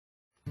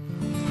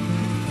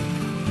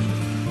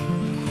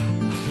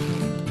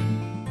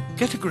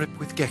Get a grip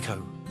with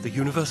Gecko, the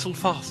universal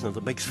fastener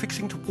that makes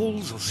fixing to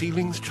walls or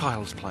ceilings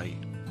child's play.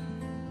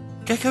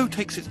 Gecko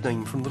takes its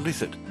name from the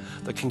lizard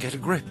that can get a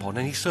grip on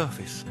any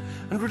surface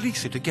and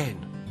release it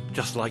again,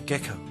 just like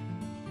Gecko.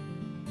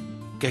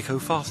 Gecko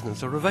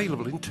fasteners are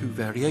available in two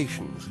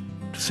variations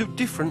to suit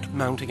different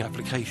mounting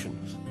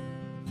applications.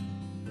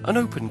 An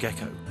open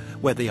Gecko,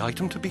 where the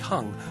item to be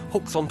hung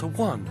hooks onto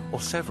one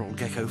or several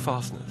Gecko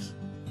fasteners.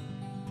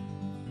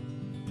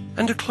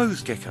 And a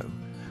closed Gecko,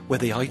 where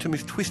the item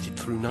is twisted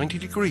through 90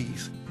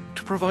 degrees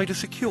to provide a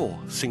secure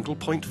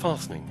single-point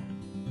fastening.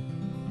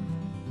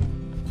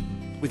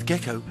 With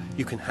Gecko,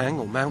 you can hang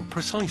or mount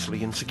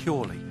precisely and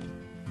securely.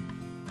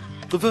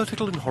 The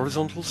vertical and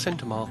horizontal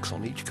centre marks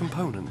on each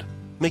component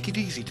make it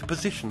easy to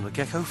position the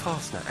Gecko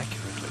fastener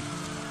accurately.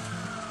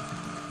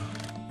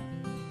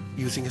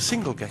 Using a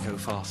single Gecko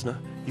fastener,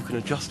 you can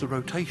adjust the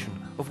rotation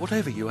of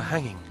whatever you are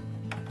hanging.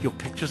 Your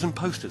pictures and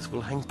posters will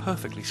hang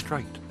perfectly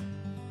straight.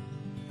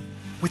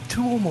 With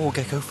two or more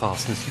Gecko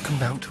fasteners, you can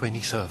mount to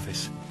any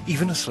surface,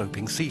 even a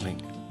sloping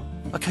ceiling,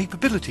 a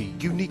capability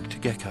unique to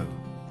Gecko.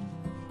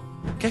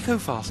 Gecko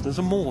fasteners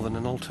are more than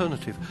an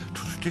alternative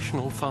to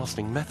traditional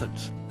fastening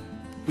methods.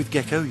 With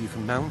Gecko, you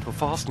can mount or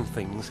fasten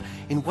things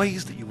in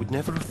ways that you would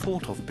never have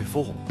thought of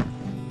before.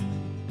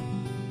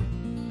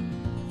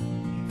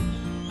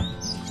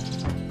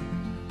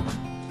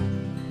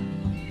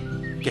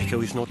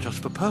 Gecko is not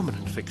just for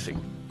permanent fixing.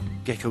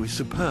 Gecko is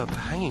superb for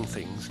hanging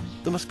things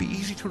that must be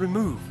easy to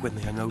remove when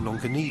they are no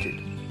longer needed.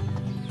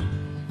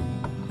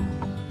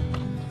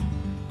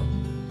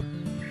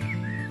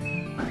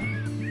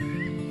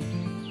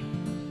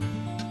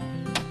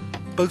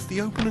 Both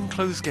the open and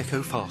closed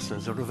Gecko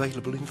fasteners are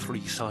available in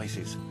 3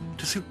 sizes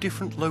to suit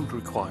different load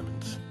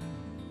requirements.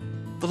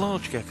 The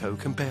large Gecko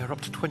can bear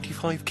up to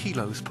 25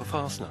 kilos per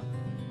fastener.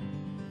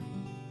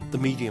 The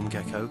medium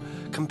Gecko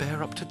can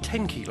bear up to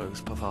 10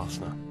 kilos per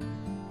fastener.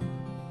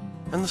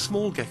 And the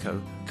small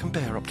Gecko can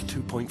bear up to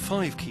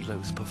 2.5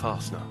 kilos per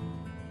fastener.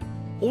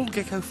 All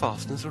Gecko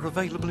fasteners are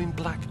available in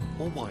black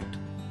or white.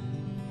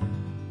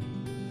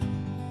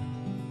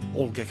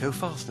 All Gecko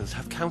fasteners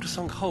have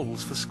countersunk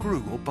holes for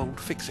screw or bolt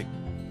fixing.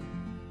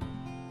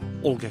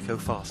 All Gecko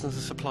fasteners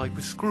are supplied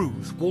with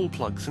screws, wall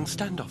plugs and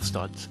standoff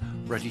studs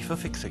ready for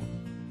fixing.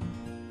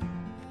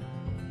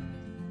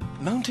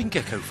 Mounting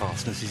Gecko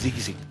fasteners is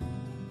easy.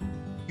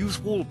 Use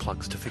wall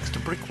plugs to fix to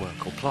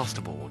brickwork or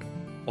plasterboard,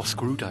 or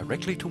screw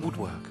directly to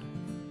woodwork.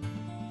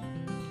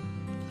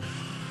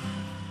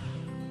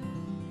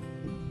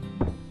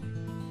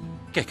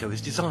 Gecko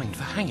is designed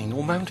for hanging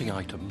or mounting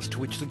items to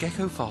which the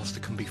Gecko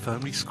fastener can be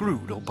firmly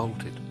screwed or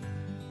bolted.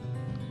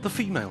 The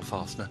female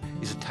fastener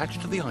is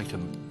attached to the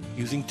item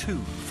using 2,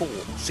 4,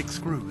 6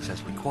 screws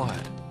as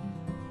required.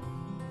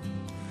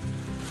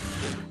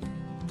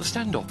 The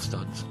standoff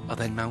studs are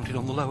then mounted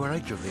on the lower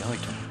edge of the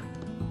item.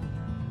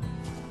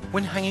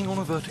 When hanging on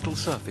a vertical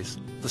surface,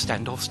 the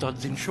standoff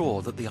studs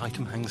ensure that the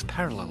item hangs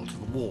parallel to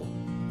the wall.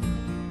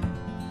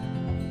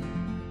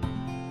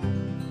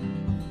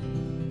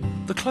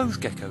 The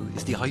closed Gecko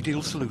is the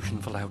ideal solution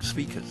for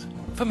loudspeakers,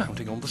 for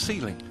mounting on the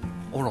ceiling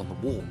or on the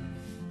wall.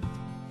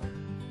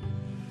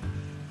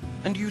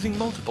 And using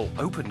multiple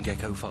open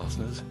Gecko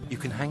fasteners, you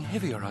can hang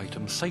heavier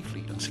items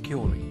safely and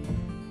securely.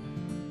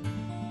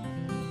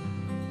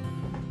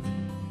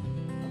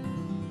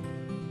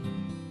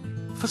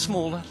 For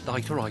smaller,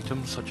 lighter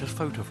items such as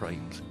photo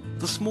frames,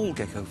 the small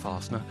Gecko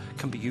fastener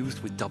can be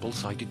used with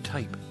double-sided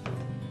tape.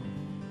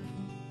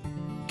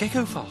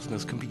 Gecko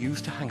fasteners can be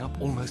used to hang up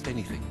almost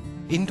anything,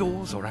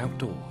 indoors or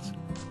outdoors,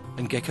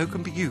 and Gecko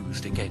can be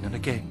used again and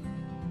again.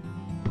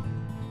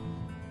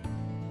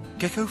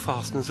 Gecko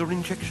fasteners are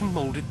injection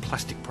moulded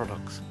plastic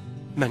products,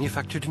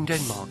 manufactured in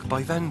Denmark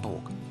by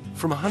Vanborg,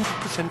 from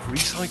 100%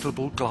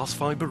 recyclable glass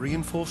fibre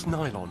reinforced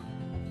nylon,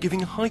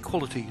 giving a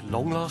high-quality,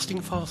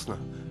 long-lasting fastener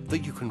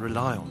that you can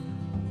rely on.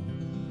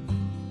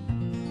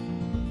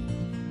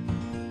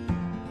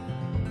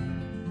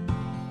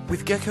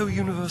 With Gecko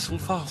universal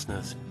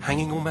fasteners,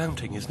 hanging or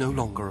mounting is no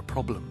longer a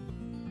problem.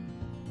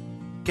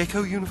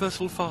 Gecko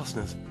universal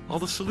fasteners are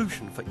the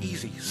solution for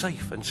easy,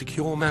 safe and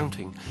secure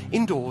mounting,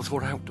 indoors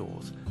or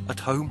outdoors, at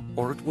home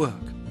or at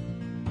work.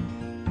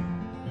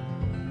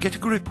 Get a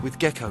grip with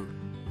Gecko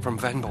from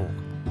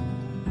Vanborg.